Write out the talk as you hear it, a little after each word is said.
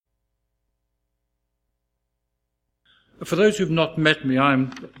For those who have not met me,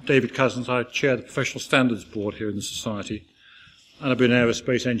 I'm David Cousins. I chair the Professional Standards Board here in the Society, and I've been an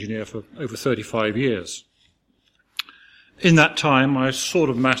aerospace engineer for over 35 years. In that time, I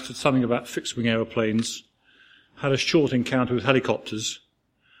sort of mastered something about fixed-wing aeroplanes, had a short encounter with helicopters,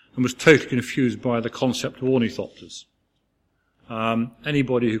 and was totally confused by the concept of ornithopters.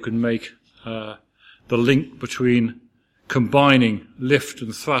 Anybody who can make the link between combining lift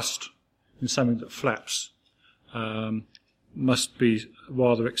and thrust in something that flaps must be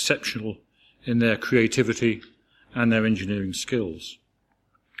rather exceptional in their creativity and their engineering skills.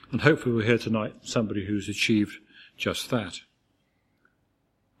 And hopefully we'll hear tonight somebody who's achieved just that.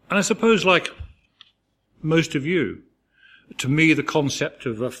 And I suppose, like most of you, to me the concept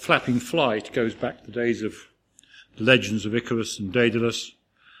of a flapping flight goes back to the days of the legends of Icarus and Daedalus,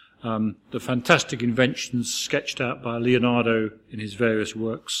 the fantastic inventions sketched out by Leonardo in his various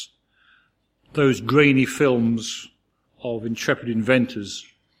works, those grainy films of intrepid inventors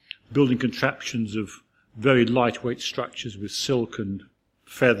building contraptions of very lightweight structures with silk and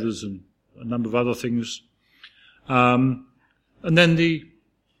feathers and a number of other things. And then the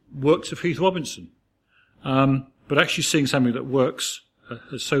works of Heath Robinson. But actually seeing something that works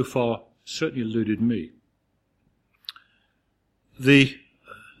has so far certainly eluded me. The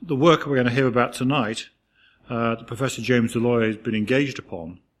work we're going to hear about tonight, that Professor James Deloyer has been engaged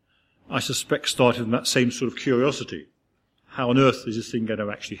upon, I suspect started from that same sort of curiosity. How on earth is this thing going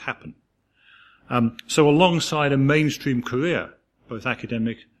to actually happen? So alongside a mainstream career, both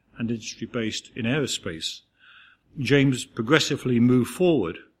academic and industry-based in aerospace, James progressively moved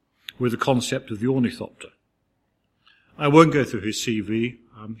forward with the concept of the ornithopter. I won't go through his CV.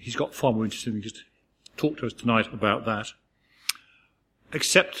 He's got far more interesting things to talk to us tonight about that.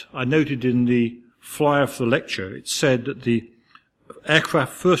 Except I noted in the flyer for the lecture, it said that the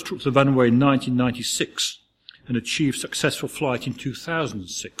aircraft first took the runway in 1996 and achieved successful flight in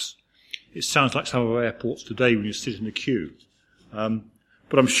 2006. It sounds like some of our airports today when you sit in a queue.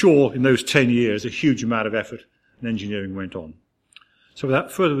 But I'm sure in those 10 years a huge amount of effort and engineering went on. So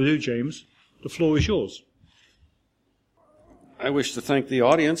without further ado, James, the floor is yours. I wish to thank the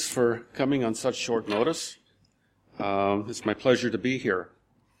audience for coming on such short notice. It's my pleasure to be here.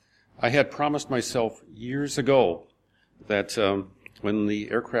 I had promised myself years ago that when the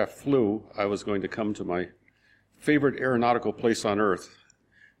aircraft flew, I was going to come to my favorite aeronautical place on earth,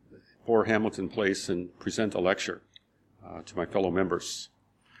 Fort Hamilton Place, and present a lecture to my fellow members.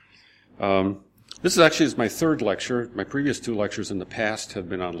 This is my third lecture. My previous two lectures in the past have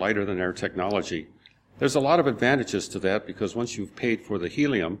been on lighter than air technology. There's a lot of advantages to that because once you've paid for the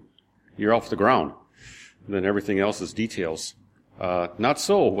helium, you're off the ground. And then everything else is details. Not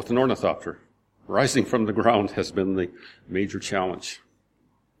so with an ornithopter. Rising from the ground has been the major challenge.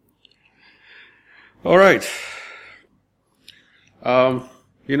 All right.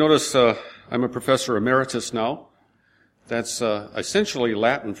 You notice I'm a professor emeritus now. That's essentially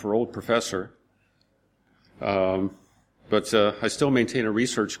Latin for old professor. But I still maintain a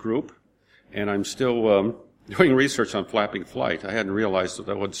research group, and I'm still doing research on flapping flight. I hadn't realized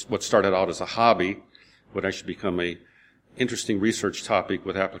that what started out as a hobby would actually become a interesting research topic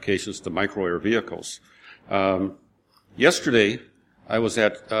with applications to micro-air vehicles. Yesterday, I was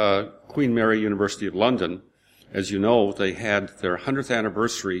at Queen Mary University of London. As you know, they had their 100th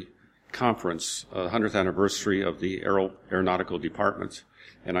anniversary conference, 100th anniversary of the Aeronautical Department.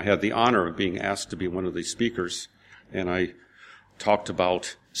 And I had the honor of being asked to be one of the speakers. And I talked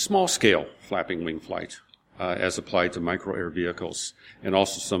about small-scale flapping wing flight as applied to micro-air vehicles. And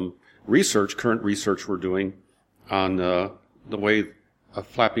also some research, current research we're doing on the way a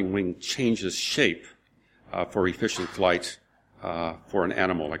flapping wing changes shape for efficient flight for an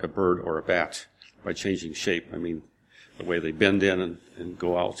animal like a bird or a bat by changing shape. I mean, the way they bend in and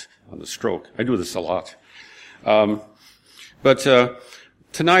go out on the stroke. I do this a lot. But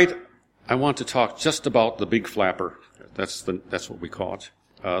tonight I want to talk just about the big flapper. That's what we call it,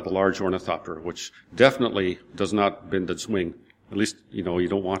 the large ornithopter, which definitely does not bend its wing. At least, you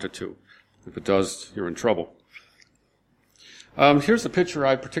don't want it to. If it does, you're in trouble. Here's a picture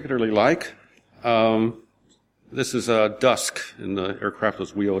I particularly like. This is dusk, and the aircraft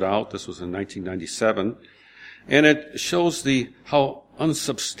was wheeled out. This was in 1997. And it shows how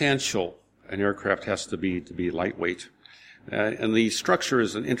unsubstantial an aircraft has to be lightweight. And the structure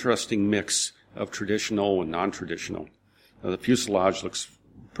is an interesting mix of traditional and non-traditional. The fuselage looks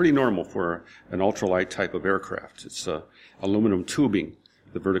pretty normal for an ultralight type of aircraft. It's aluminum tubing.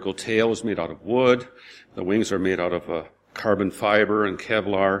 The vertical tail is made out of wood. The wings are made out of carbon fiber and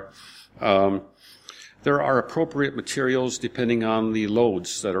Kevlar. There are appropriate materials depending on the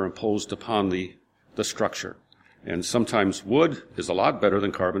loads that are imposed upon the structure. And sometimes wood is a lot better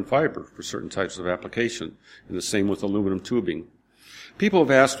than carbon fiber for certain types of application, and the same with aluminum tubing. People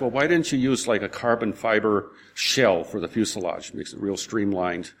have asked, well, why didn't you use like a carbon fiber shell for the fuselage? It makes it real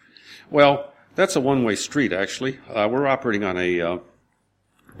streamlined. Well, that's a one-way street, actually. We're operating on a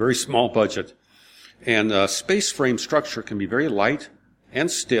very small budget, and space frame structure can be very light and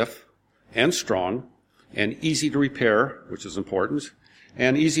stiff and strong and easy to repair, which is important,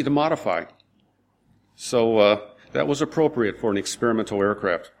 and easy to modify. So that was appropriate for an experimental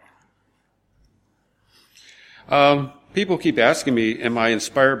aircraft. People keep asking me, am I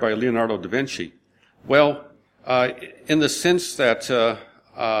inspired by Leonardo da Vinci? Well, in the sense that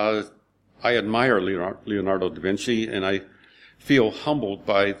I admire Leonardo da Vinci, and I feel humbled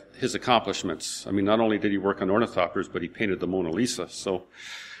by his accomplishments. I mean, not only did he work on ornithopters, but he painted the Mona Lisa. So,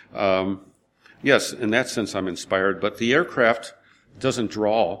 yes, in that sense I'm inspired. But the aircraft doesn't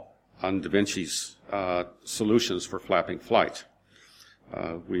draw on da Vinci's solutions for flapping flight.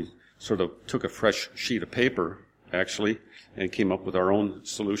 We sort of took a fresh sheet of paper, actually, and came up with our own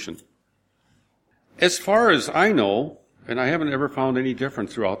solution. As far as I know, and I haven't ever found any different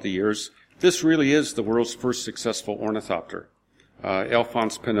throughout the years, this really is the world's first successful ornithopter.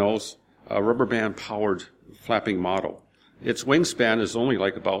 Alphonse Pinot's rubber band powered flapping model. Its wingspan is only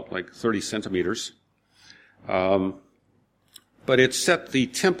about 30 centimeters. But it set the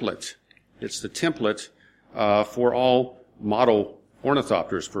template. It's the template for all model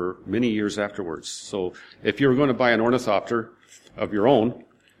ornithopters for many years afterwards. So if you were going to buy an ornithopter of your own,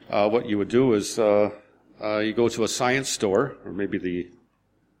 what you would do is you go to a science store, or maybe the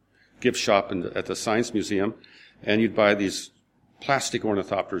gift shop at the Science Museum, and you'd buy these plastic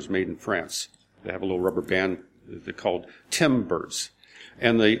ornithopters made in France. They have a little rubber band. They're called Tim birds.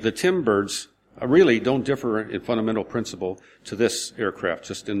 And the Tim birds really don't differ in fundamental principle to this aircraft,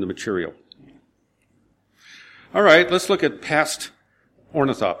 just in the material. All right, let's look at past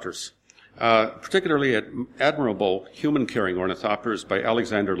ornithopters, particularly admirable human-carrying ornithopters by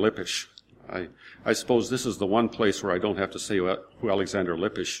Alexander Lippisch. I suppose this is the one place where I don't have to say who Alexander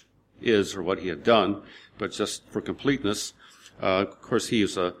Lippisch is or what he had done, but just for completeness, of course, he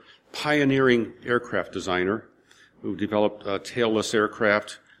is a pioneering aircraft designer who developed tailless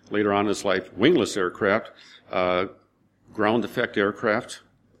aircraft, later on in his life, wingless aircraft, ground effect aircraft.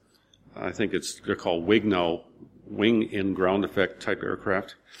 I think they're called WIG now, wing in ground effect type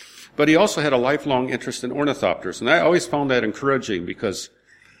aircraft. But he also had a lifelong interest in ornithopters, and I always found that encouraging because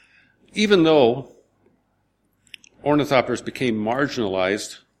even though ornithopters became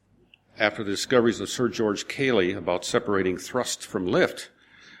marginalized after the discoveries of Sir George Cayley about separating thrust from lift,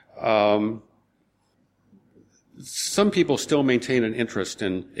 some people still maintain an interest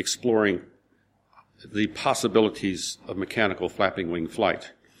in exploring the possibilities of mechanical flapping wing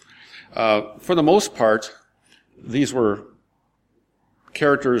flight. For the most part, these were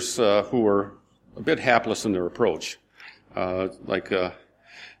characters who were a bit hapless in their approach.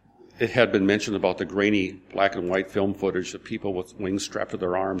 It had been mentioned about the grainy black and white film footage of people with wings strapped to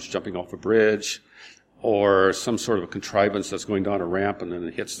their arms jumping off a bridge, or some sort of a contrivance that's going down a ramp and then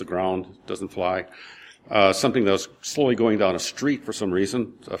it hits the ground, doesn't fly. Something that was slowly going down a street for some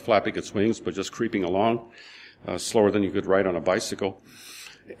reason, flapping its wings, but just creeping along, slower than you could ride on a bicycle.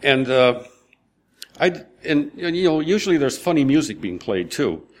 And usually there's funny music being played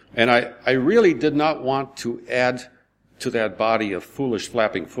too. And I really did not want to add to that body of foolish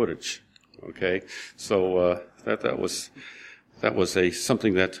flapping footage. Okay, so that was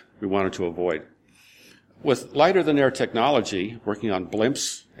something that we wanted to avoid. With lighter than air technology, working on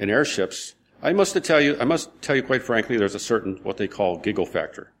blimps and airships, I must tell you quite frankly, there's a certain what they call giggle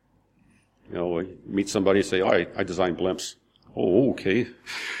factor. You meet somebody and say, "Oh, I design blimps." Oh, okay.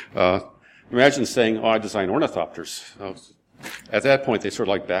 Imagine saying, "Oh, I design ornithopters." At that point, they sort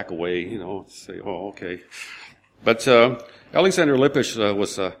of back away, say, "Oh, okay." But Alexander Lippisch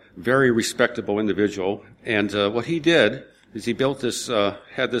was a very respectable individual, and what he did is he built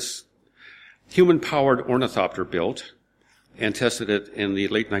had this human-powered ornithopter built and tested it in the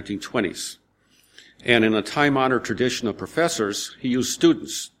late 1920s. And in a time-honored tradition of professors, he used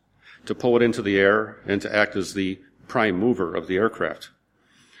students to pull it into the air and to act as the prime mover of the aircraft.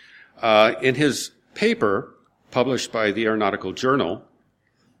 In his paper, published by the Aeronautical Journal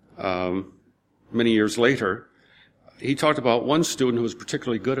many years later, he talked about one student who was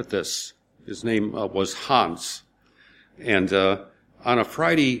particularly good at this. His name was Hans. And on a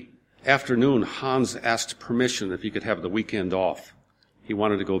Friday afternoon, Hans asked permission if he could have the weekend off. He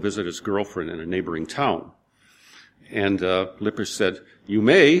wanted to go visit his girlfriend in a neighboring town. And Lippisch said, "You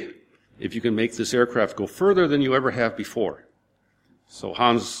may, if you can make this aircraft go further than you ever have before." So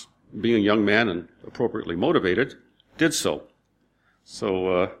Hans, being a young man and appropriately motivated, did so.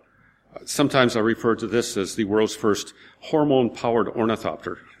 So sometimes I refer to this as the world's first hormone-powered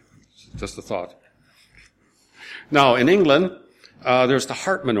ornithopter. Just a thought. Now, in England, there's the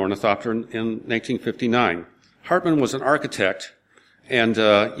Hartmann ornithopter in 1959. Hartmann was an architect, and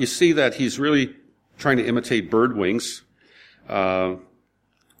you see that he's really trying to imitate bird wings,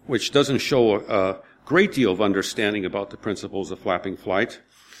 which doesn't show a great deal of understanding about the principles of flapping flight.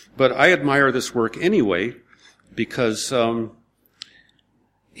 But I admire this work anyway, because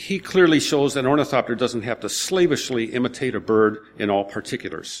he clearly shows that an ornithopter doesn't have to slavishly imitate a bird in all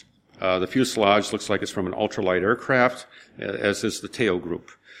particulars. The fuselage looks like it's from an ultralight aircraft, as is the tail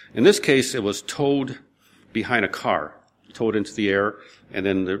group. In this case, it was towed behind a car, towed into the air, and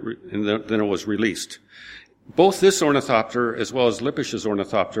then it was released. Both this ornithopter as well as Lippish's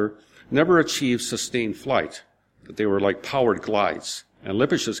ornithopter never achieved sustained flight. They were like powered glides. In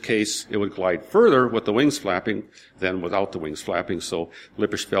Lippish's case, it would glide further with the wings flapping than without the wings flapping, so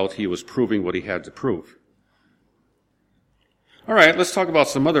Lippisch felt he was proving what he had to prove. All right, let's talk about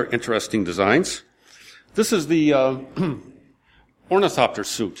some other interesting designs. This is the ornithopter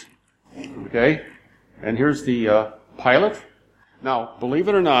suit, okay? And here's the pilot. Now, believe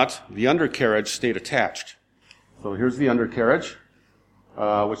it or not, the undercarriage stayed attached. So here's the undercarriage,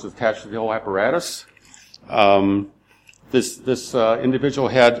 which is attached to the whole apparatus. This individual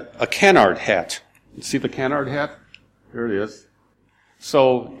had a canard hat. You see the canard hat? There it is.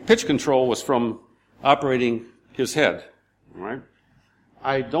 So pitch control was from operating his head. All right.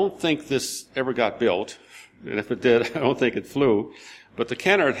 I don't think this ever got built, and if it did, I don't think it flew. But the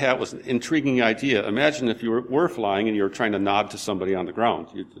canard hat was an intriguing idea. Imagine if you were flying and you were trying to nod to somebody on the ground.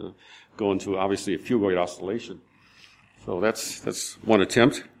 You'd go into, obviously, a fugoid oscillation. So that's one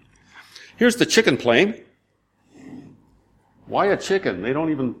attempt. Here's the chicken plane. Why a chicken? They don't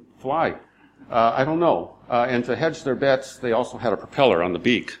even fly. I don't know. And to hedge their bets, they also had a propeller on the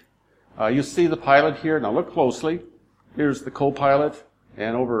beak. You see the pilot here. Now look closely. Here's the co-pilot,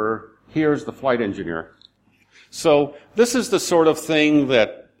 and over here's the flight engineer. So this is the sort of thing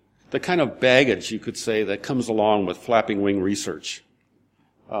the kind of baggage, you could say, that comes along with flapping wing research.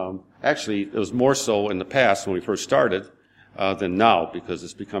 Actually, it was more so in the past when we first started than now, because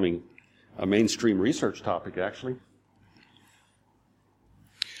it's becoming a mainstream research topic, actually.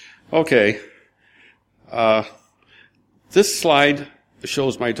 Okay. This slide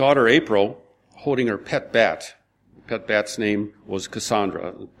shows my daughter April holding her pet bat. The pet bat's name was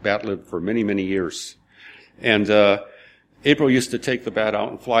Cassandra. The bat lived for many, many years. And April used to take the bat out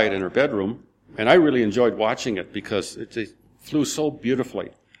and fly it in her bedroom. And I really enjoyed watching it because it flew so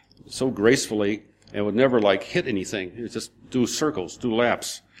beautifully, so gracefully, and would never hit anything. It would just do circles, do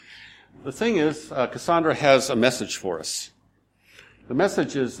laps. The thing is, Cassandra has a message for us. The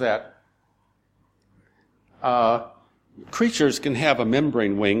message is that creatures can have a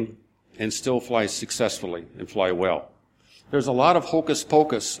membrane wing and still fly successfully and fly well. There's a lot of hocus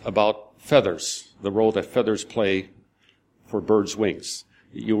pocus about feathers, the role that feathers play for birds' wings.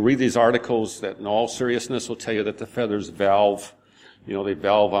 You'll read these articles that in all seriousness will tell you that the feathers valve. They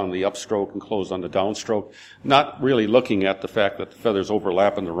valve on the upstroke and close on the downstroke, not really looking at the fact that the feathers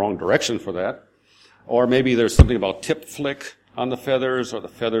overlap in the wrong direction for that. Or maybe there's something about tip flick on the feathers, or the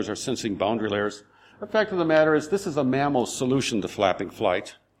feathers are sensing boundary layers. The fact of the matter is this is a mammal's solution to flapping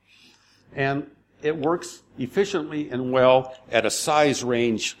flight. And it works efficiently and well at a size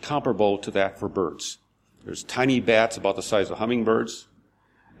range comparable to that for birds. There's tiny bats about the size of hummingbirds,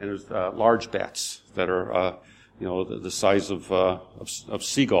 and there's large bats that are the size of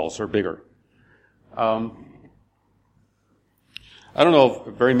seagulls or bigger. I don't know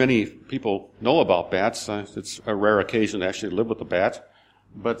if very many people know about bats. It's a rare occasion to actually live with a bat.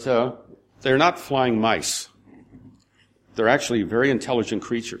 But they're not flying mice. They're actually very intelligent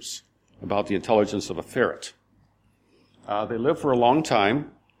creatures, about the intelligence of a ferret. They live for a long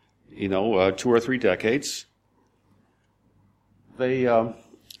time, 2 or 3 decades. They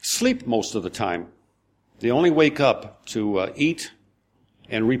sleep most of the time. They only wake up to eat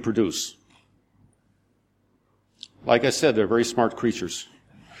and reproduce. Like I said, they're very smart creatures.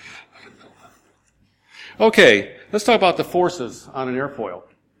 Okay, let's talk about the forces on an airfoil.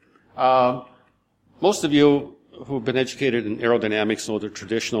 Most of you who've been educated in aerodynamics know the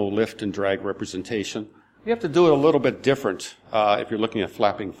traditional lift and drag representation. You have to do it a little bit different if you're looking at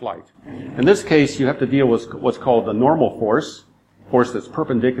flapping flight. In this case, you have to deal with what's called the normal force that's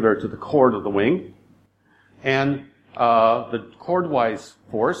perpendicular to the chord of the wing, and the chordwise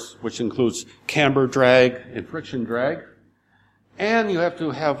force, which includes camber drag and friction drag, And you have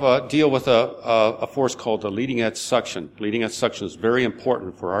to have deal with a force called the leading edge suction. Leading edge suction is very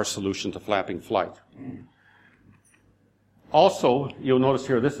important for our solution to flapping flight. Also, you'll notice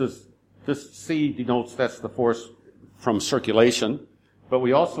here, this C denotes that's the force from circulation, but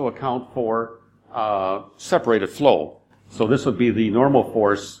we also account for separated flow. So this would be the normal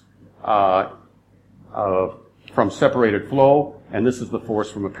force from separated flow, and this is the force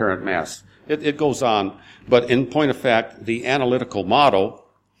from apparent mass. It goes on, but in point of fact, the analytical model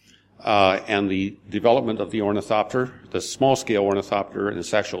and the development of the ornithopter, the small-scale ornithopter, and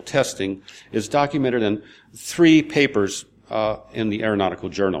its actual testing is documented in 3 papers in the Aeronautical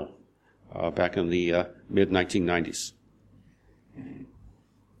Journal back in the mid-1990s.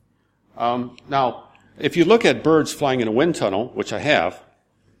 Now, if you look at birds flying in a wind tunnel, which I have,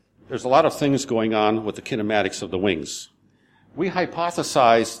 there's a lot of things going on with the kinematics of the wings. We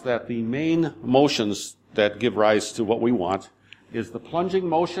hypothesize that the main motions that give rise to what we want is the plunging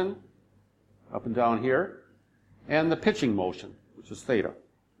motion, up and down here, and the pitching motion, which is theta.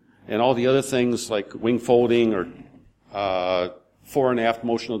 And all the other things like wing folding or fore and aft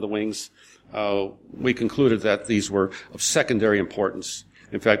motion of the wings, we concluded that these were of secondary importance.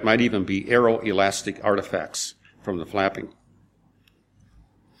 In fact, might even be aeroelastic artifacts from the flapping.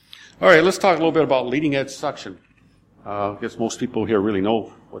 All right, let's talk a little bit about leading edge suction. I guess most people here really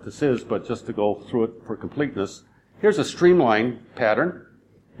know what this is, but just to go through it for completeness, here's a streamline pattern.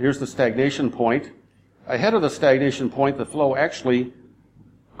 Here's the stagnation point. Ahead of the stagnation point, the flow actually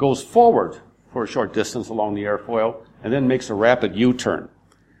goes forward for a short distance along the airfoil and then makes a rapid U-turn.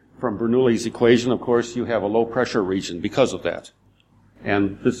 From Bernoulli's equation, of course, you have a low pressure region because of that.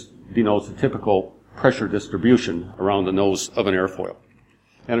 And this denotes a typical pressure distribution around the nose of an airfoil.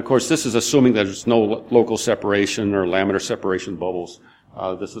 And of course, this is assuming that there's no local separation or laminar separation bubbles.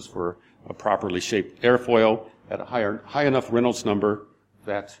 This is for a properly shaped airfoil at a high enough Reynolds number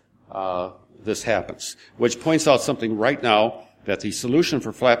that this happens. Which points out something right now, that the solution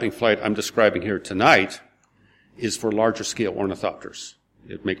for flapping flight I'm describing here tonight is for larger scale ornithopters.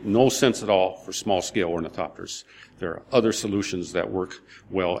 It makes no sense at all for small scale ornithopters. There are other solutions that work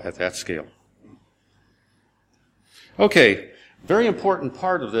well at that scale. Okay. Very important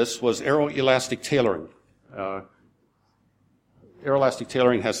part of this was aeroelastic tailoring. Aeroelastic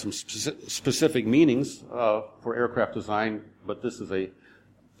tailoring has some specific meanings for aircraft design, but this is a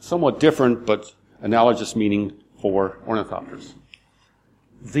somewhat different but analogous meaning for ornithopters.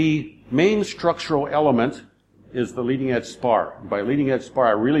 The main structural element is the leading edge spar. By leading edge spar,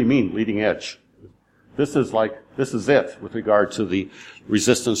 I really mean leading edge. This is it with regard to the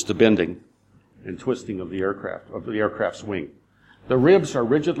resistance to bending and twisting of the aircraft's wing. The ribs are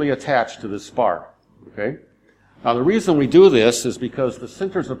rigidly attached to this spar, okay? Now, the reason we do this is because the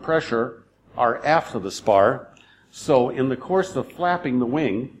centers of pressure are aft of the spar, so in the course of flapping the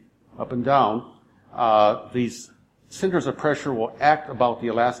wing up and down, these centers of pressure will act about the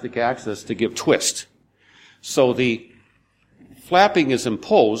elastic axis to give twist. So the flapping is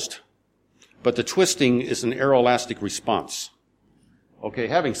imposed, but the twisting is an aeroelastic response. Okay,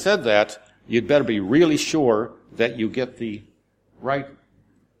 having said that, you'd better be really sure that you get the right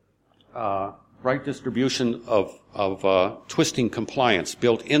distribution of twisting compliance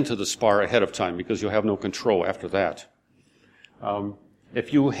built into the spar ahead of time, because you'll have no control after that.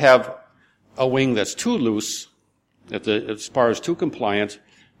 If you have a wing that's too loose, if the spar is too compliant,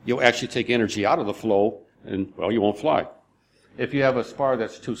 you'll actually take energy out of the flow, and, well, you won't fly. If you have a spar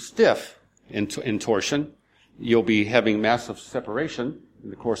that's too stiff in torsion, you'll be having massive separation in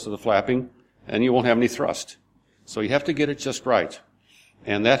the course of the flapping, and you won't have any thrust. So you have to get it just right.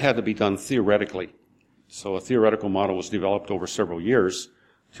 And that had to be done theoretically. So a theoretical model was developed over several years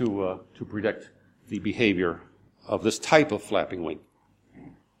to predict the behavior of this type of flapping wing.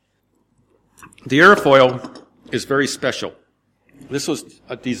 The airfoil is very special. This was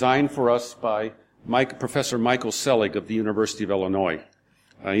designed for us by Professor Michael Selig of the University of Illinois.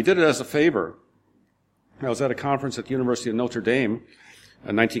 He did it as a favor. I was at a conference at the University of Notre Dame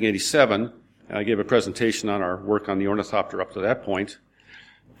in 1987. I gave a presentation on our work on the ornithopter up to that point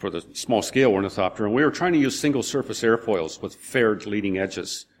for the small-scale ornithopter, and we were trying to use single-surface airfoils with faired leading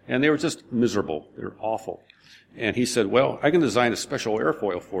edges, and they were just miserable. They were awful. And he said, well, I can design a special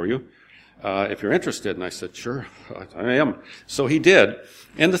airfoil for you if you're interested. And I said, sure, I am. So he did.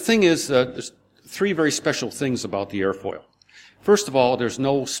 And the thing is, there's 3 very special things about the airfoil. First of all, there's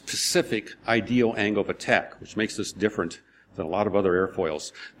no specific ideal angle of attack, which makes this different than a lot of other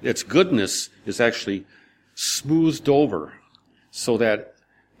airfoils. Its goodness is actually smoothed over so that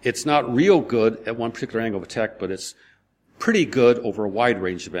it's not real good at one particular angle of attack, but it's pretty good over a wide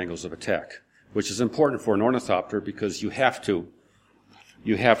range of angles of attack, which is important for an ornithopter because you have to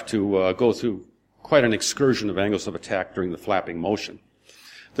you have to go through quite an excursion of angles of attack during the flapping motion.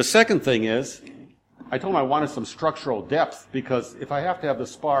 The second thing is, I told him I wanted some structural depth, because if I have to have the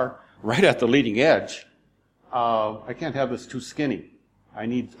spar right at the leading edge, I can't have this too skinny. I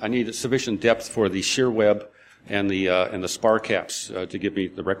need sufficient depth for the shear web and the spar caps to give me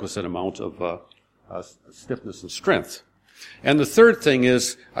the requisite amount of stiffness and strength. And the third thing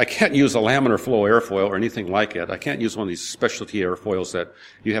is, I can't use a laminar flow airfoil or anything like it. I can't use one of these specialty airfoils that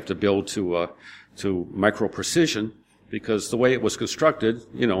you have to build to micro precision, because the way it was constructed,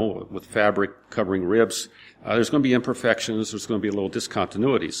 with fabric covering ribs, there's going to be imperfections, there's going to be little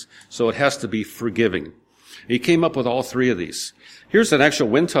discontinuities. So it has to be forgiving. He came up with all three of these. Here's an actual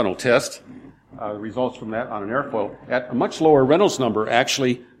wind tunnel test, results from that on an airfoil, at a much lower Reynolds number,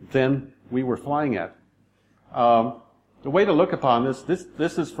 actually, than we were flying at. The way to look upon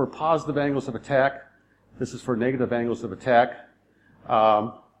this is for positive angles of attack. This is for negative angles of attack.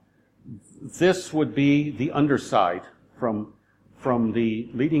 This would be the underside from the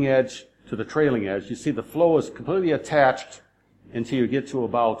leading edge to the trailing edge. You see the flow is completely attached until you get to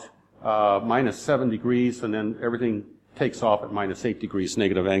about minus 7 degrees, and then everything takes off at minus 8 degrees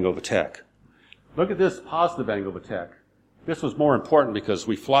negative angle of attack. Look at this positive angle of attack. This was more important because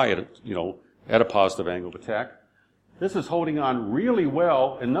we fly at a positive angle of attack. This is holding on really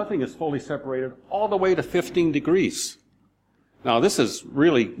well, and nothing is fully separated all the way to 15 degrees. Now, this is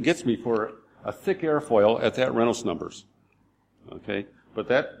really gets me for a thick airfoil at that Reynolds numbers. Okay, but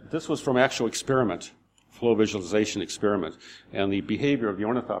this was from actual experiment, flow visualization experiment, and the behavior of the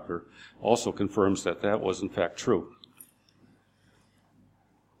ornithopter also confirms that was in fact true.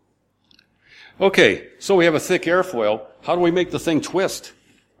 Okay, so we have a thick airfoil. How do we make the thing twist?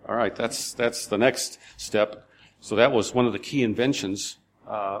 All right, that's the next step. So that was one of the key inventions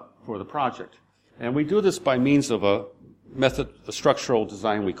for the project. And we do this by means of a method, a structural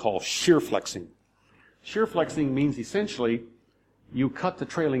design we call shear flexing. Shear flexing means essentially you cut the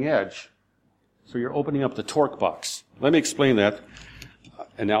trailing edge, so you're opening up the torque box. Let me explain that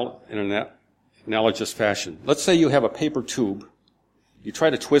in an analogous fashion. Let's say you have a paper tube. You try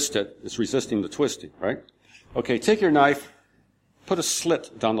to twist it. It's resisting the twisting, right? Okay, take your knife, put a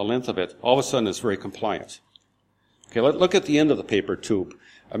slit down the length of it. All of a sudden, it's very compliant. Okay, look at the end of the paper tube.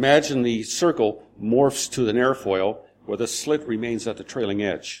 Imagine the circle morphs to an airfoil where the slit remains at the trailing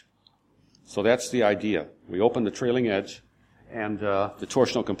edge. So that's the idea. We open the trailing edge, and the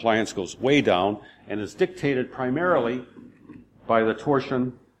torsional compliance goes way down and is dictated primarily by the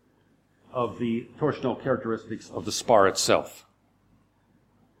torsion of the torsional characteristics of the spar itself.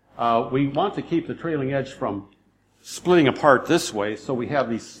 We want to keep the trailing edge from splitting apart this way, so we have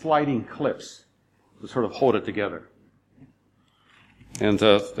these sliding clips to sort of hold it together. And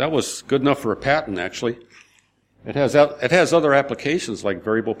that was good enough for a patent, actually. It has other applications like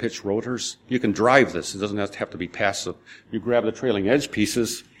variable pitch rotors. You can drive this. It doesn't have to be passive. You grab the trailing edge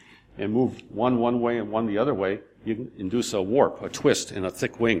pieces and move one way and one the other way. You can induce a warp, a twist in a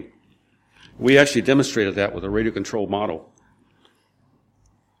thick wing. We actually demonstrated that with a radio-controlled model.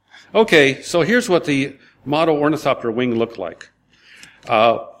 Okay, so here's what the model ornithopter wing looked like.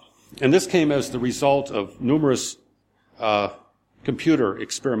 And this came as the result of numerous computer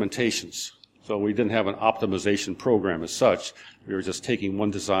experimentations. So we didn't have an optimization program as such. We were just taking one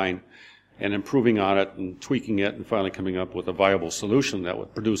design and improving on it and tweaking it and finally coming up with a viable solution that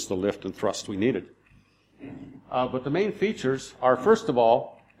would produce the lift and thrust we needed. But the main features are, first of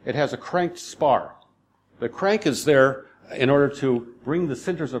all, it has a cranked spar. The crank is there in order to bring the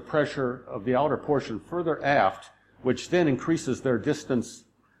centers of pressure of the outer portion further aft, which then increases their distance,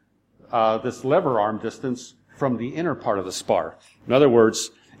 this lever arm distance, from the inner part of the spar. In other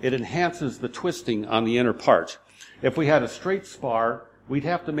words, it enhances the twisting on the inner part. If we had a straight spar, we'd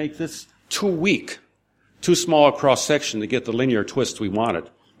have to make this too weak, too small a cross-section to get the linear twist we wanted.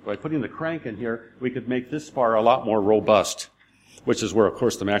 By putting the crank in here, we could make this spar a lot more robust, which is where, of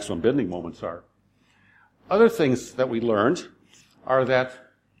course, the maximum bending moments are. Other things that we learned are that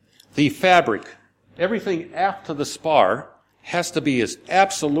the fabric, everything aft to the spar, has to be as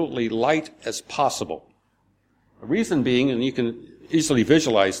absolutely light as possible. The reason being, and you can easily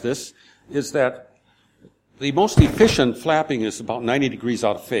visualize this, is that the most efficient flapping is about 90 degrees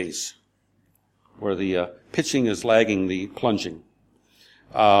out of phase, where the pitching is lagging the plunging.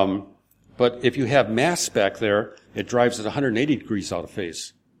 But if you have mass back there, it drives it 180 degrees out of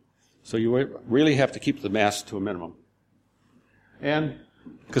phase. So you really have to keep the mass to a minimum. And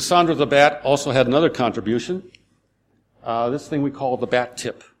Cassandra the bat also had another contribution, this thing we call the bat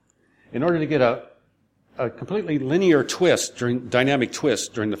tip. In order to get a completely linear twist, dynamic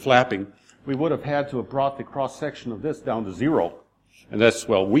twist during the flapping, we would have had to have brought the cross-section of this down to 0. And that's,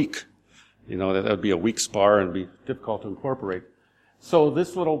 well, weak. You know, that would be a weak spar and be difficult to incorporate. So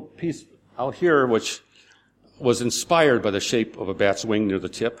this little piece out here, which was inspired by the shape of a bat's wing near the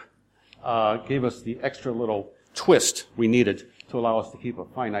tip, gave us the extra little twist we needed to allow us to keep a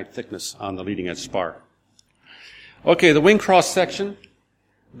finite thickness on the leading edge spar. Okay, the wing cross section,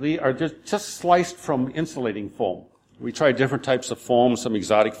 they are just sliced from insulating foam. We tried different types of foam, some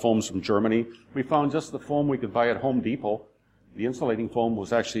exotic foams from Germany. We found just the foam we could buy at Home Depot. The insulating foam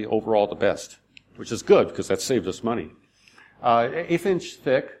was actually overall the best, which is good because that saved us money. 1/8 inch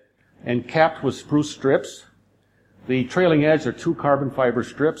thick and capped with spruce strips. The trailing edge are 2 carbon fiber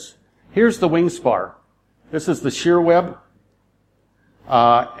strips. Here's the wing spar. This is the shear web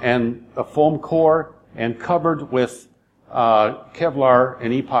and a foam core and covered with Kevlar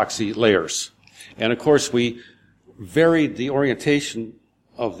and epoxy layers. And of course we varied the orientation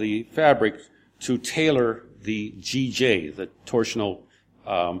of the fabric to tailor the GJ, the torsional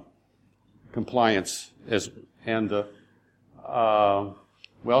compliance,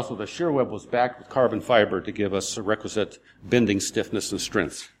 also the shear web was backed with carbon fiber to give us a requisite bending stiffness and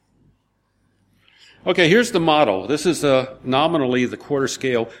strength. Okay, here's the model. This is nominally the quarter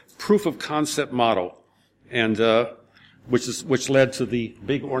scale proof of concept model, and which led to the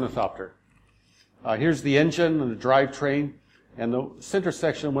big ornithopter. Here's the engine and the drivetrain, and the center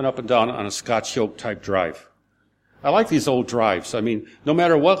section went up and down on a Scotch yoke type drive. I like these old drives. I mean, no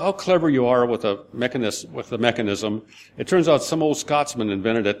matter how clever you are with the mechanism, it turns out some old Scotsman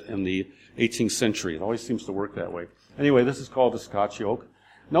invented it in the 18th century. It always seems to work that way. Anyway, this is called the Scotch yoke.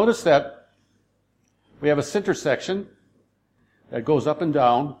 Notice that we have a center section that goes up and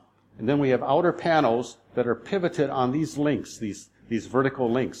down, and then we have outer panels that are pivoted on these links, these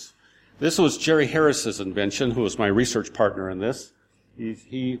vertical links. This was Jerry Harris's invention, who was my research partner in this.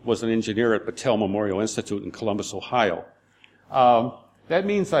 He was an engineer at Battelle Memorial Institute in Columbus, Ohio. That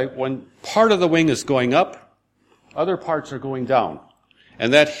means that when part of the wing is going up, other parts are going down.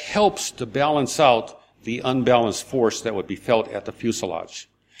 And that helps to balance out the unbalanced force that would be felt at the fuselage.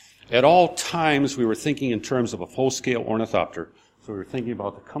 At all times, we were thinking in terms of a full-scale ornithopter. So we were thinking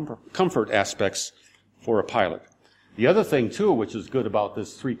about the comfort aspects for a pilot. The other thing, too, which is good about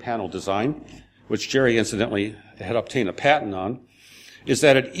this 3-panel design, which Jerry incidentally had obtained a patent on, is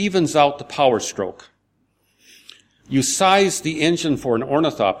that it evens out the power stroke. You size the engine for an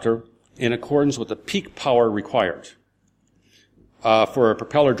ornithopter in accordance with the peak power required. For a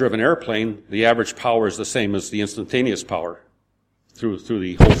propeller-driven airplane, the average power is the same as the instantaneous power through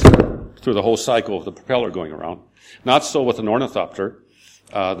the whole cycle of the propeller going around. Not so with an ornithopter.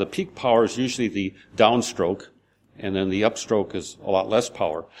 The peak power is usually the downstroke, and then the upstroke is a lot less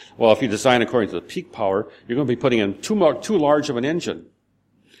power. Well, if you design according to the peak power, you're going to be putting in too large of an engine.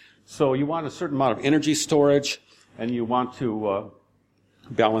 So you want a certain amount of energy storage, and you want to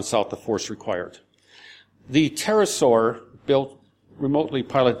balance out the force required. The pterosaur built remotely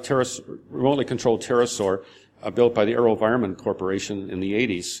controlled pterosaur built by the AeroVironment Corporation in the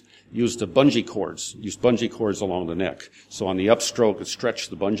 80s used bungee cords along the neck. So on the upstroke, it stretched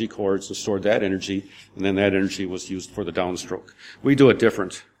the bungee cords and stored that energy, and then that energy was used for the downstroke. We do it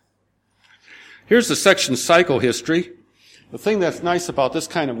different. Here's the section cycle history. The thing that's nice about this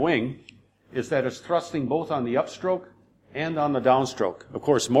kind of wing is that it's thrusting both on the upstroke and on the downstroke. Of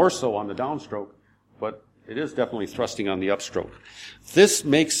course, more so on the downstroke, but it is definitely thrusting on the upstroke. This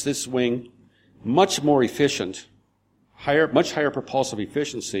makes this wing much more efficient, much higher propulsive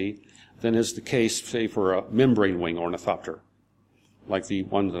efficiency than is the case, say, for a membrane wing ornithopter, like the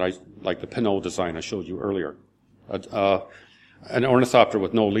one like the Pinot design I showed you earlier. An ornithopter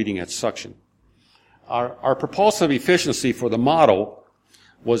with no leading edge suction. Our propulsive efficiency for the model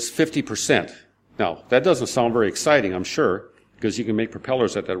was 50%. Now, that doesn't sound very exciting, I'm sure, because you can make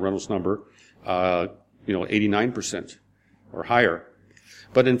propellers at that Reynolds number, 89% or higher.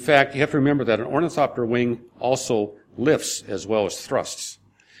 But in fact, you have to remember that an ornithopter wing also lifts as well as thrusts.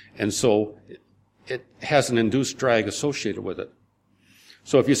 And so it has an induced drag associated with it.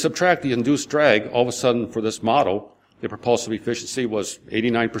 So if you subtract the induced drag, all of a sudden for this model, the propulsive efficiency was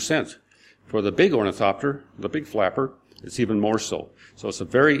 89%. For the big ornithopter, the big flapper, it's even more so. So it's a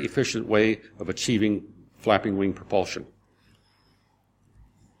very efficient way of achieving flapping wing propulsion.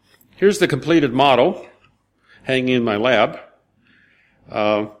 Here's the completed model hanging in my lab.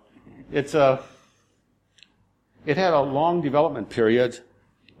 It had a long development period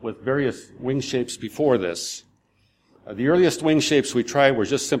with various wing shapes before this. The earliest wing shapes we tried were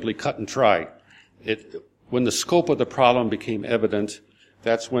just simply cut and try. When the scope of the problem became evident,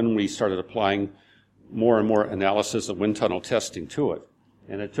 that's when we started applying more and more analysis and wind tunnel testing to it.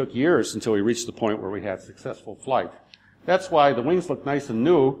 And it took years until we reached the point where we had successful flight. That's why the wings look nice and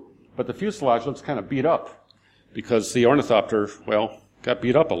new, but the fuselage looks kind of beat up because the ornithopter, well, got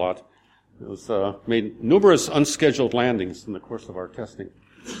beat up a lot. It was made numerous unscheduled landings in the course of our testing.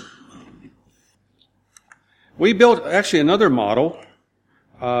 We built actually another model,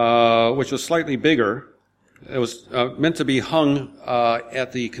 which was slightly bigger. It was meant to be hung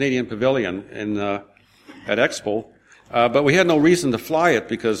at the Canadian Pavilion at Expo, but we had no reason to fly it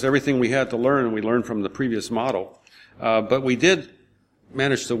because everything we had to learn, we learned from the previous model. But we did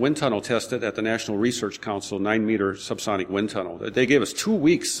manage to wind tunnel test it at the National Research Council 9-meter subsonic wind tunnel. They gave us 2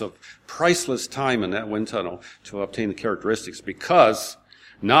 weeks of priceless time in that wind tunnel to obtain the characteristics because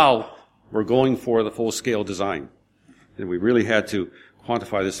now we're going for the full-scale design. And we really had to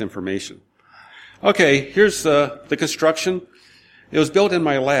quantify this information. Okay, here's the construction. It was built in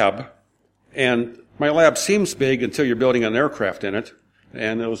my lab, and my lab seems big until you're building an aircraft in it.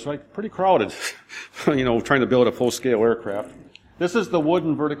 And it was like pretty crowded, trying to build a full-scale aircraft. This is the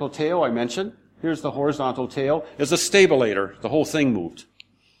wooden vertical tail I mentioned. Here's the horizontal tail. It's a stabilator. The whole thing moved.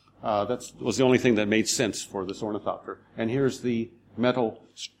 That was the only thing that made sense for this ornithopter. And here's the metal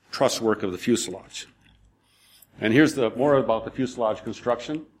truss work of the fuselage. And here's more about the fuselage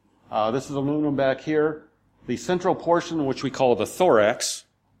construction. This is aluminum back here. The central portion, which we call the thorax,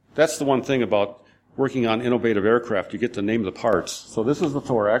 that's the one thing about working on innovative aircraft. You get to name the parts. So this is the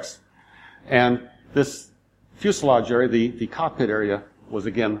thorax. And this fuselage area, the cockpit area, was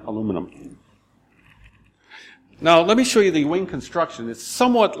again aluminum. Now, let me show you the wing construction. It's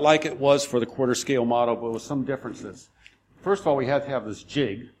somewhat like it was for the quarter scale model, but with some differences. First of all, we had to have this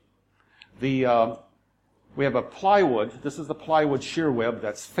jig. We have a plywood. This is the plywood shear web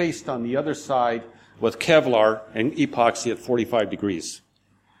that's faced on the other side with Kevlar and epoxy at 45 degrees.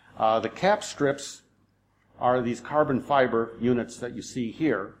 The cap strips are these carbon fiber units that you see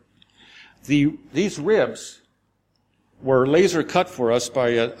here. These ribs were laser cut for us by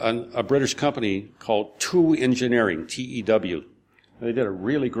a British company called TEW Engineering, T-E-W. They did a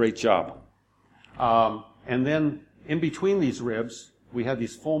really great job. And then in between these ribs, we had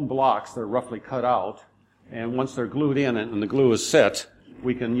these foam blocks that are roughly cut out. And once they're glued in and the glue is set,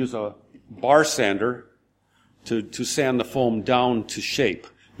 we can use a bar sander to sand the foam down to shape,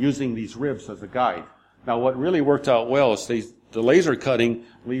 using these ribs as a guide. Now, what really worked out well is the laser cutting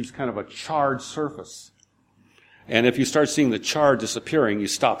leaves kind of a charred surface. And if you start seeing the char disappearing, you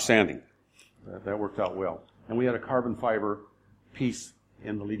stop sanding. That worked out well. And we had a carbon fiber piece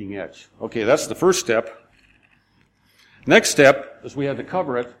in the leading edge. Okay, that's the first step. Next step is we had to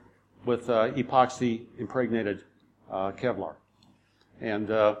cover it with epoxy impregnated Kevlar. And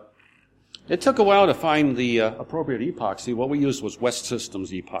it took a while to find the appropriate epoxy. What we used was West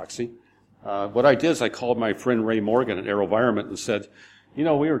Systems epoxy. What I did is I called my friend Ray Morgan at AeroVironment and said, we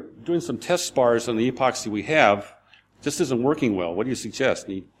were doing some test spars on the epoxy we have. This isn't working well. What do you suggest?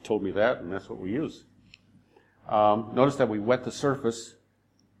 And he told me that, and that's what we use. Notice that we wet the surface,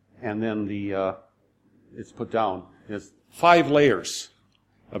 and then it's put down. There's 5 layers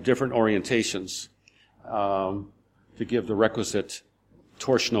of different orientations to give the requisite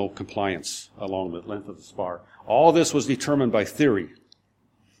torsional compliance along the length of the spar. All this was determined by theory.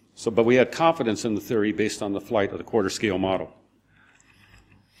 But we had confidence in the theory based on the flight of the quarter scale model.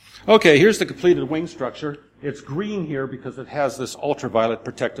 Okay, here's the completed wing structure. It's green here because it has this ultraviolet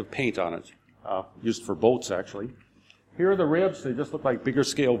protective paint on it, used for boats actually. Here are the ribs. They just look like bigger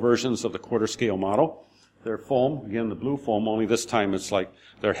scale versions of the quarter scale model. They're foam, again the blue foam, only this time it's like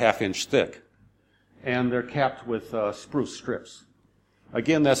they're 1/2 inch thick. And they're capped with spruce strips.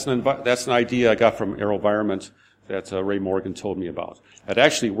 Again, that's an idea I got from AeroVironment that Ray Morgan told me about. It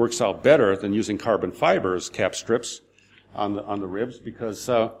actually works out better than using carbon fiber as cap strips on the ribs because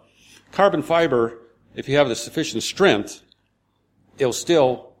carbon fiber, if you have the sufficient strength, it'll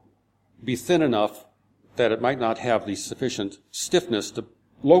still be thin enough that it might not have the sufficient stiffness to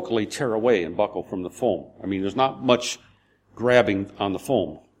locally tear away and buckle from the foam. I mean, there's not much grabbing on the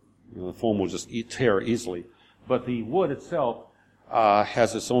foam. The foam will just tear easily. But the wood itself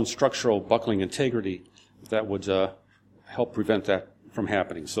has its own structural buckling integrity that would help prevent that from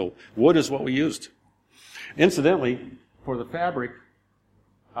happening. So wood is what we used. Incidentally, for the fabric,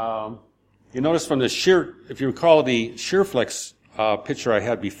 you notice from the shear, if you recall the ShearFlex picture I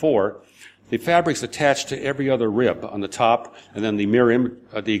had before, the fabric's attached to every other rib on the top, and then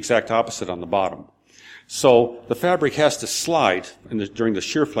the exact opposite on the bottom. So the fabric has to slide during the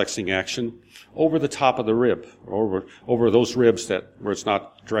shear flexing action over the top of the rib, or over those ribs where it's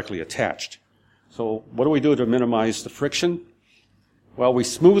not directly attached. So what do we do to minimize the friction? Well, we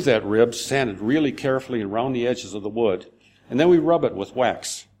smooth that rib, sand it really carefully around the edges of the wood, and then we rub it with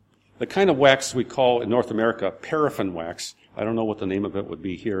wax. the kind of wax we call in North America paraffin wax. I don't know what the name of it would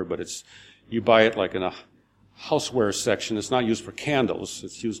be here, but you buy it like in a houseware section. It's not used for candles.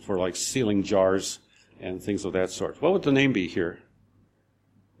 It's used for like sealing jars and things of that sort. What would the name be here?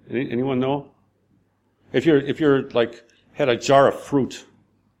 Anyone know? If you're like had a jar of fruit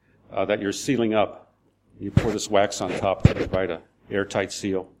that you're sealing up, you pour this wax on top to provide a airtight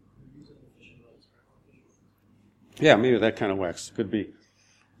seal. Yeah, maybe that kind of wax could be.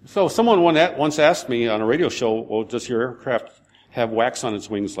 So someone once asked me on a radio show, well, does your aircraft have wax on its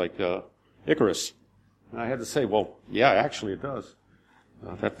wings like Icarus? And I had to say, well, yeah, actually it does.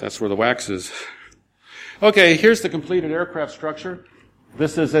 That's where the wax is. Okay, here's the completed aircraft structure.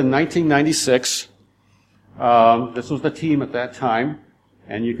 This is in 1996. This was the team at that time,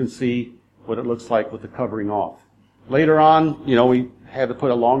 and you can see what it looks like with the covering off. Later on, we had to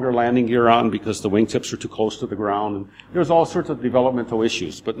put a longer landing gear on because the wingtips are too close to the ground, and there's all sorts of developmental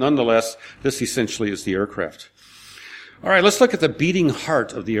issues. But nonetheless, this essentially is the aircraft. All right, let's look at the beating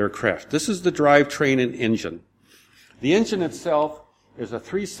heart of the aircraft. This is the drivetrain and engine. The engine itself is a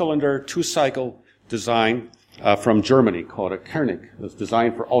 3-cylinder, 2-cycle design from Germany called a Koenig. It's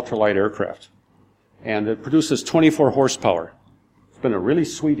designed for ultralight aircraft. And it produces 24 horsepower. It's been a really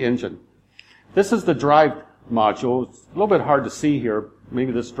sweet engine. This is the drive module. It's a little bit hard to see here.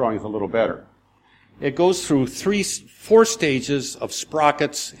 Maybe this drawing is a little better. It goes through 4 stages of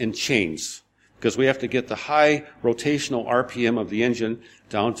sprockets and chains because we have to get the high rotational RPM of the engine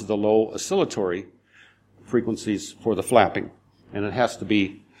down to the low oscillatory frequencies for the flapping. And it has to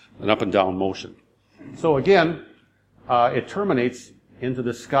be an up and down motion. So again, it terminates into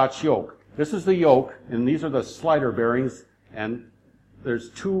the Scotch yoke. This is the yoke, and these are the slider bearings, and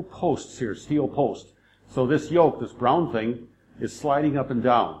there's 2 posts here, steel posts. So this yoke, this brown thing, is sliding up and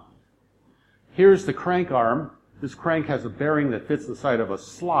down. Here's the crank arm. This crank has a bearing that fits the side of a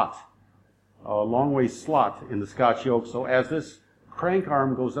slot, a long way slot in the Scotch yoke. So as this crank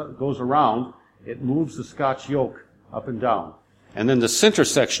arm goes around, it moves the Scotch yoke up and down. And then the center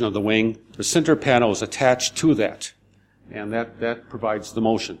section of the wing, the center panel is attached to that. And that provides the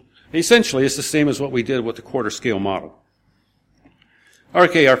motion. Essentially, it's the same as what we did with the quarter scale model.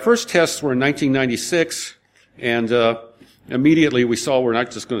 Okay, our first tests were in 1996, and immediately we saw we're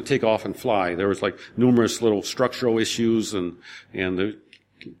not just going to take off and fly. There was like numerous little structural issues, and the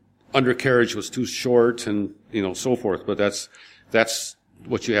undercarriage was too short, and so forth. But that's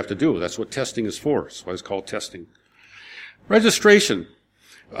what you have to do. That's what testing is for. That's why it's called testing. Registration.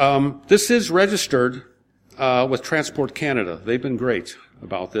 This is registered with Transport Canada. They've been great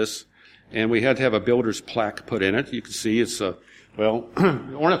about this, and we had to have a builder's plaque put in it. You can see it's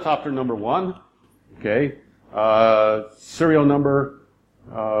ornithopter number 1, okay, serial number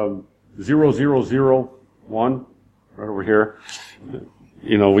 0001, right over here.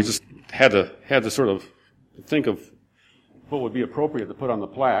 We just had to sort of think of what would be appropriate to put on the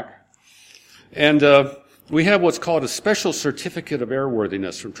plaque. And we have what's called a special certificate of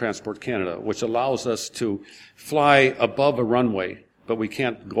airworthiness from Transport Canada, which allows us to fly above a runway, but we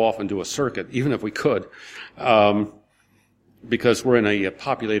can't go off and do a circuit, even if we could, because we're in a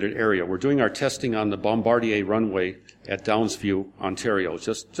populated area. We're doing our testing on the Bombardier runway at Downsview, Ontario,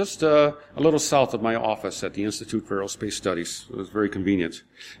 just a little south of my office at the Institute for Aerospace Studies. It was very convenient.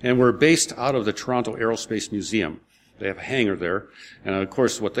 And we're based out of the Toronto Aerospace Museum. They have a hangar there. And of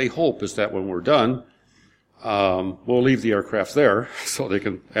course, what they hope is that when we're done, we'll leave the aircraft there so they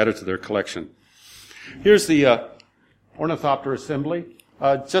can add it to their collection. Here's the ornithopter assembly.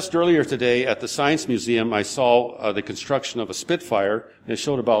 Just earlier today at the Science Museum, I saw the construction of a Spitfire, and it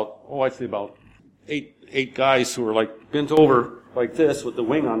showed about eight guys who were like bent over like this with the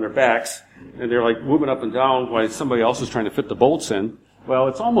wing on their backs, and they're like moving up and down while somebody else is trying to fit the bolts in. Well,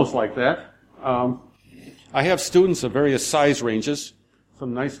 it's almost like that. I have students of various size ranges.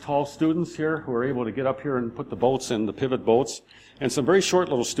 Some nice tall students here who are able to get up here and put the bolts in, the pivot bolts, and some very short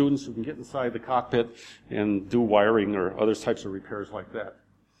little students who can get inside the cockpit and do wiring or other types of repairs like that.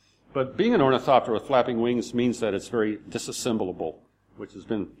 But being an ornithopter with flapping wings means that it's very disassemblable, which has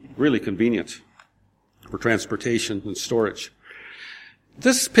been really convenient for transportation and storage.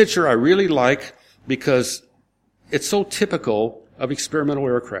 This picture I really like because it's so typical of experimental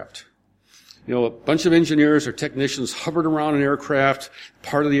aircraft. A bunch of engineers or technicians hovered around an aircraft.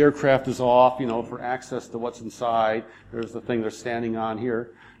 Part of the aircraft is off, for access to what's inside. There's the thing they're standing on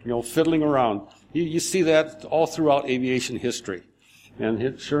here, fiddling around. You see that all throughout aviation history.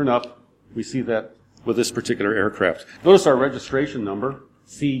 And sure enough, we see that with this particular aircraft. Notice our registration number,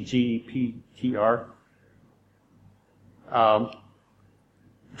 CGPTR.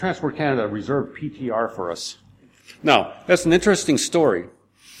 Transport Canada reserved PTR for us. Now, that's an interesting story.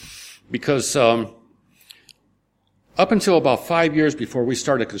 because up until about 5 years before we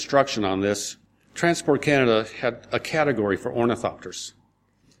started construction on this, Transport Canada had a category for ornithopters.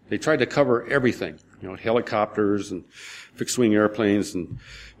 They tried to cover everything, helicopters and fixed-wing airplanes and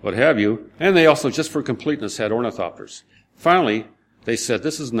what have you. And they also, just for completeness, had ornithopters. Finally, they said,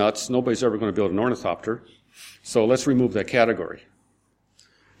 this is nuts. Nobody's ever going to build an ornithopter. So let's remove that category.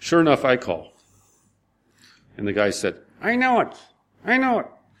 Sure enough, I call. And the guy said, I know it.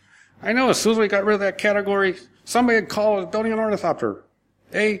 As soon as we got rid of that category, somebody had called building an ornithopter.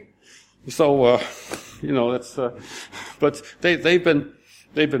 So, that's, but they've been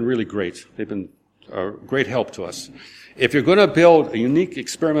really great. They've been a great help to us. If you're going to build a unique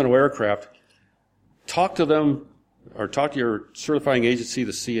experimental aircraft, talk to them or talk to your certifying agency,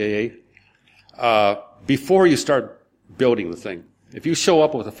 the CAA, before you start building the thing. If you show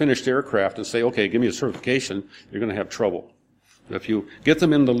up with a finished aircraft and say, okay, give me a certification, you're going to have trouble. If you get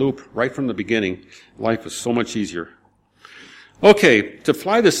them in the loop right from the beginning, life is so much easier. Okay, to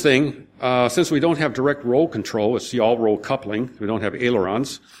fly this thing, since we don't have direct roll control, it's yaw roll coupling, we don't have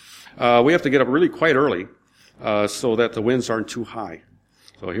ailerons, we have to get up really quite early so that the winds aren't too high.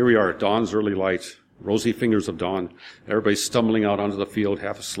 So here we are at dawn's early light, rosy fingers of dawn. Everybody's stumbling out onto the field,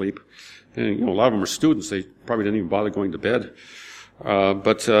 half asleep. And, a lot of them are students. They probably didn't even bother going to bed.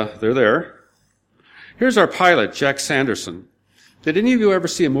 But they're there. Here's our pilot, Jack Sanderson. Did any of you ever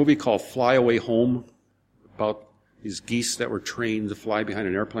see a movie called Fly Away Home about these geese that were trained to fly behind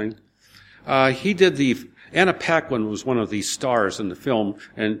an airplane? He did Anna Paquin was one of the stars in the film,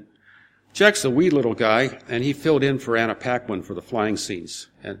 and Jack's a wee little guy, and he filled in for Anna Paquin for the flying scenes.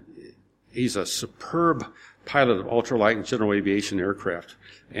 And he's a superb pilot of ultralight and general aviation aircraft.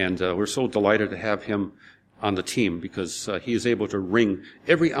 And we're so delighted to have him on the team because he is able to wring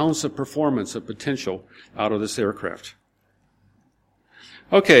every ounce of performance and potential out of this aircraft.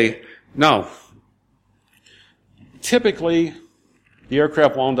 Okay, now, typically, the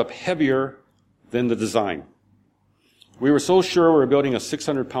aircraft wound up heavier than the design. We were so sure we were building a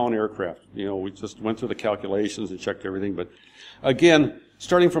 600-pound aircraft. We just went through the calculations and checked everything. But again,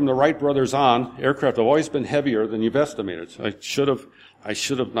 starting from the Wright brothers on, aircraft have always been heavier than you've estimated. I should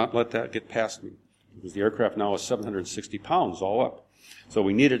have not let that get past me, because the aircraft now is 760 pounds all up. So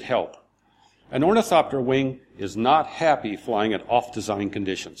we needed help. An ornithopter wing is not happy flying at off-design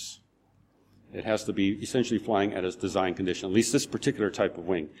conditions. It has to be essentially flying at its design condition, at least this particular type of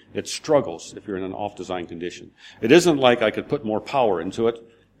wing. It struggles if you're in an off-design condition. It isn't like I could put more power into it.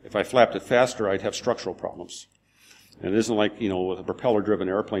 If I flapped it faster, I'd have structural problems. And it isn't like, with a propeller-driven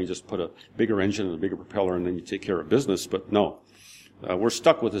airplane, you just put a bigger engine and a bigger propeller and then you take care of business. But no, we're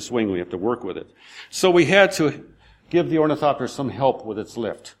stuck with this wing. We have to work with it. So we had to give the ornithopter some help with its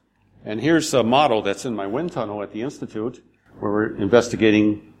lift. And here's a model that's in my wind tunnel at the Institute, where we're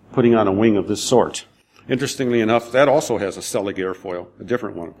investigating putting on a wing of this sort. Interestingly enough, that also has a Selig airfoil, a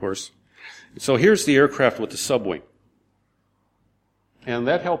different one, of course. So here's the aircraft with the subwing. And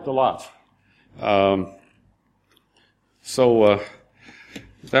that helped a lot. So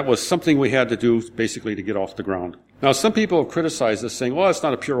that was something we had to do basically to get off the ground. Now, some people have criticized this, saying, well, it's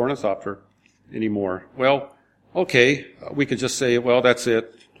not a pure ornithopter anymore. Well, okay, we could just say, well, that's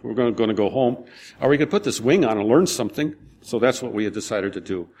it. We're going to go home. Or we could put this wing on and learn something. So that's what we had decided to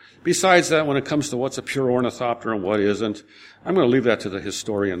do. Besides that, when it comes to what's a pure ornithopter and what isn't, I'm going to leave that to the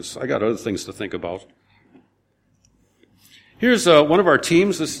historians. I got other things to think about. Here's one of our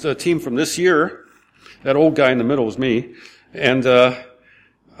teams. This is a team from this year. That old guy in the middle is me. And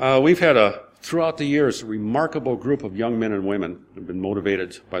we've had throughout the years, a remarkable group of young men and women who have been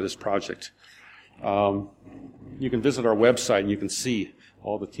motivated by this project. You can visit our website and you can see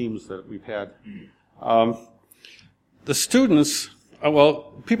all the teams that we've had. The students,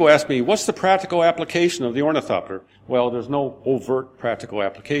 people ask me, what's the practical application of the ornithopter? Well, there's no overt practical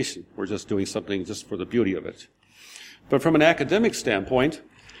application. We're just doing something just for the beauty of it. But from an academic standpoint,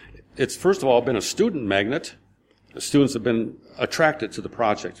 it's first of all been a student magnet. The students have been attracted to the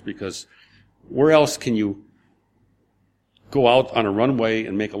project because where else can you go out on a runway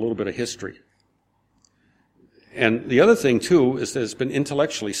and make a little bit of history? And the other thing, too, is that it's been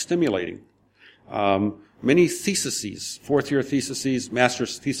intellectually stimulating. Many theses, fourth-year theses,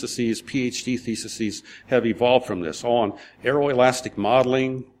 master's theses, PhD theses have evolved from this, all on aeroelastic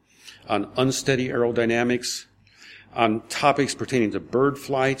modeling, on unsteady aerodynamics, on topics pertaining to bird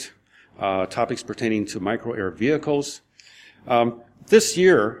flight, topics pertaining to micro-air vehicles. This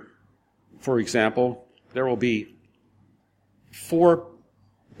year, for example, there will be 4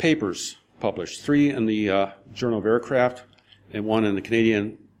 papers published, 3 in the Journal of Aircraft and 1 in the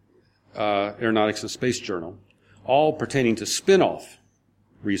Canadian Aeronautics and Space Journal, all pertaining to spin-off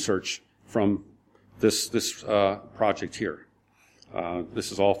research from this project here.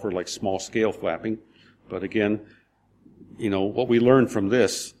 This is all for like small scale flapping, but again, what we learned from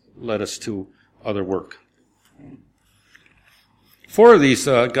this led us to other work. 4 of these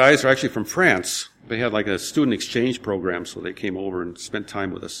guys are actually from France. They had like a student exchange program, so they came over and spent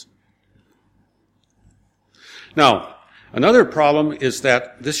time with us. Now, another problem is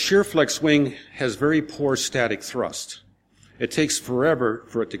that this Shearflex wing has very poor static thrust. It takes forever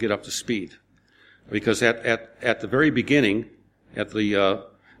for it to get up to speed, because at the very beginning, at the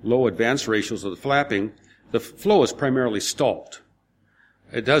low advance ratios of the flapping, the flow is primarily stalled.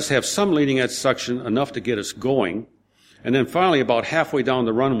 It does have some leading edge suction, enough to get us going, and then finally about halfway down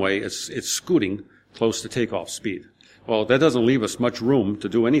the runway, it's scooting close to takeoff speed. Well, that doesn't leave us much room to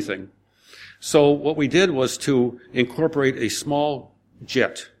do anything. So what we did was to incorporate a small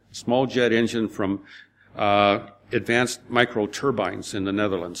jet engine from Advanced Micro Turbines in the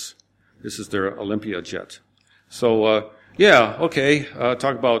Netherlands. This is their Olympia jet. So,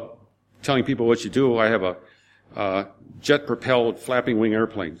 talk about telling people what you do. I have a jet-propelled flapping wing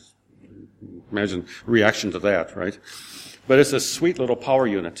airplane. Imagine reaction to that, right? But it's a sweet little power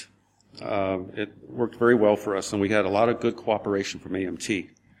unit. It worked very well for us, and we had a lot of good cooperation from AMT.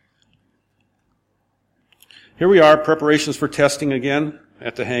 Here we are, preparations for testing again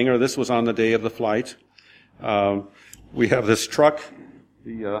at the hangar. This was on the day of the flight. We have this truck.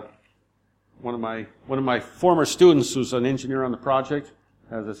 One of my former students, who's an engineer on the project,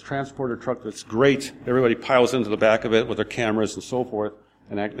 has this transporter truck that's great. Everybody piles into the back of it with their cameras and so forth,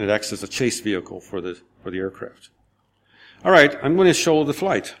 and it acts as a chase vehicle for the aircraft. All right, I'm going to show the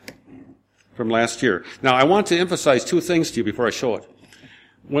flight from last year. Now, I want to emphasize 2 things to you before I show it.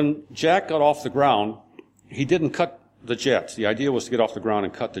 When Jack got off the ground, he didn't cut the jet. The idea was to get off the ground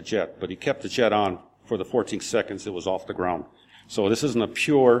and cut the jet, but he kept the jet on for the 14 seconds it was off the ground. So this isn't a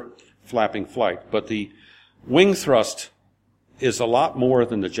pure flapping flight, but the wing thrust is a lot more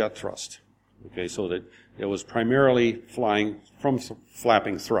than the jet thrust. Okay, so that it was primarily flying from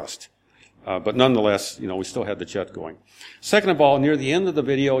flapping thrust. But nonetheless, we still had the jet going. Second of all, near the end of the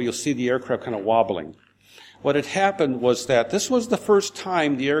video, you'll see the aircraft kind of wobbling. What had happened was that this was the first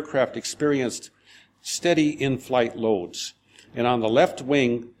time the aircraft experienced steady in-flight loads. And on the left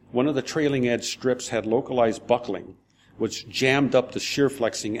wing, one of the trailing edge strips had localized buckling, which jammed up the shear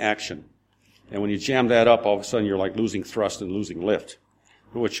flexing action. And when you jam that up, all of a sudden you're like losing thrust and losing lift,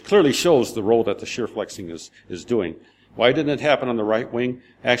 which clearly shows the role that the shear flexing is doing. Why didn't it happen on the right wing?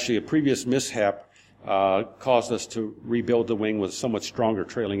 Actually, a previous mishap caused us to rebuild the wing with a somewhat stronger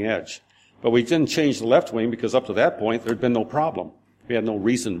trailing edge. But we didn't change the left wing because up to that point there had been no problem. We had no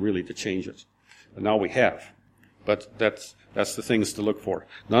reason really to change it. But now we have. But that's the things to look for.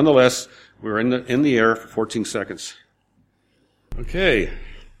 Nonetheless, we were in the air for 14 seconds. Okay,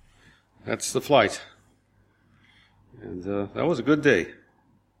 that's the flight. And that was a good day.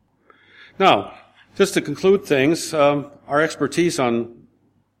 Now, just to conclude things, our expertise on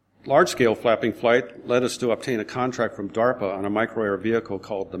large-scale flapping flight led us to obtain a contract from DARPA on a micro-air vehicle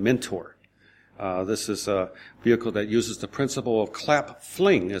called the Mentor. This is a vehicle that uses the principle of clap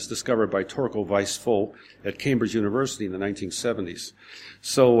fling as discovered by Torkel Weiss-Faux at Cambridge University in the 1970s.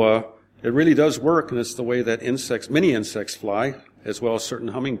 So it really does work, and it's the way that many insects fly, as well as certain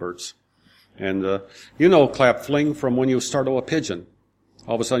hummingbirds. And clap fling from when you startle a pigeon.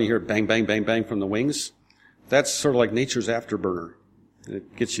 All of a sudden you hear bang, bang, bang, bang from the wings. That's sort of like nature's afterburner.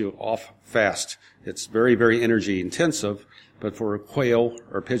 It gets you off fast. It's very, very energy intensive, but for quail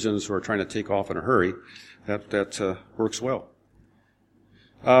or pigeons who are trying to take off in a hurry, that works well.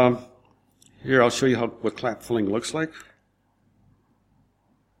 Here, I'll show you what clap fling looks like.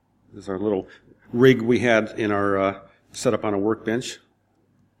 This is our little rig we had in our set up on a workbench.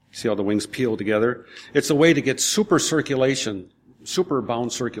 See how the wings peel together? It's a way to get super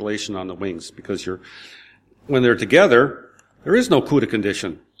bound circulation on the wings, because when they're together, there is no CUDA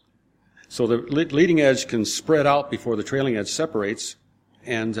condition. So the leading edge can spread out before the trailing edge separates,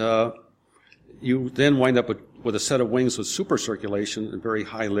 and you then wind up with a set of wings with super circulation and very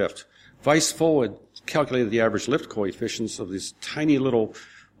high lift. Weiss-Faux had calculated the average lift coefficients of these tiny little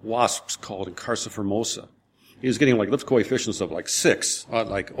wasps called Incarciformosa. He was getting like lift coefficients of like 6.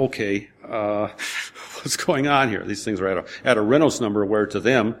 What's going on here? These things are at a Reynolds number where to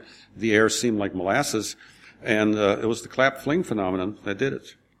them the air seemed like molasses, and it was the clap fling phenomenon that did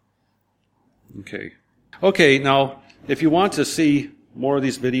it. Okay, now if you want to see more of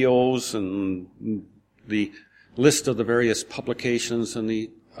these videos and the list of the various publications in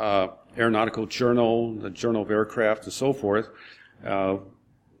the Aeronautical Journal, the Journal of Aircraft, and so forth,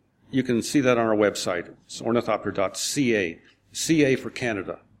 you can see that on our website. It's ornithopter.ca. CA for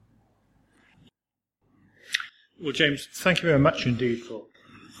Canada. Well, James, thank you very much indeed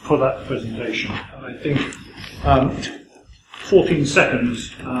for that presentation. I think 14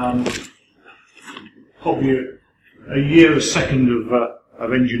 seconds, probably a year a second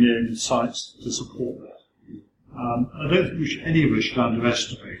of engineering and science to support that. I don't think any of us should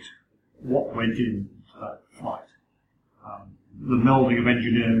underestimate what went into that flight. The melding of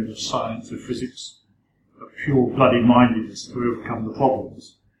engineering, of science, of physics, of pure bloody mindedness to overcome the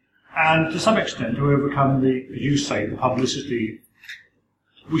problems. And to some extent to overcome the, as you say, the publicity,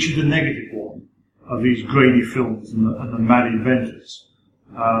 which is the negative one, of these grainy films and the mad inventors.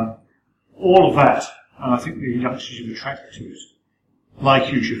 All of that, and I think the youngsters should be attracted to it,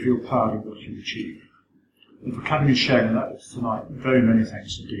 like you, should feel proud of what you've achieved. And for coming and sharing that with us tonight, very many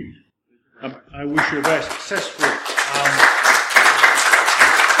thanks indeed. I wish you a very successful